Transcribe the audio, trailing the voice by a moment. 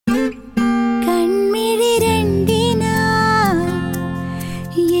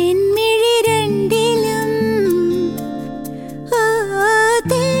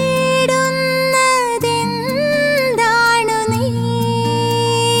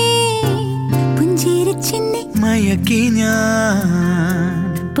ചിന്നി മയക്കി ഞാൻ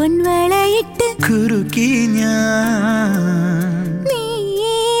പൊൻവളയിട്ട് കുറുക്കി ഞാൻ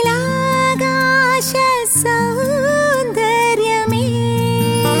നീലാകാശ സൗന്ദര്യമേ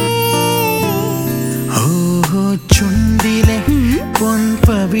ഓഹോ ചുണ്ടിലെ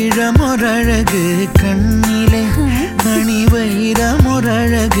പൊൻപവിഴമൊരഴക് കണ്ണിലെ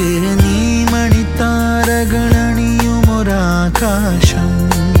മണിവൈരമൊരഴക് നീ മണിത്താരകളണിയുമൊരാകാശം.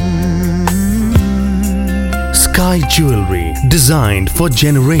 Sky Jewellery, designed for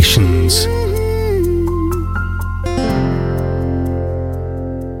generations.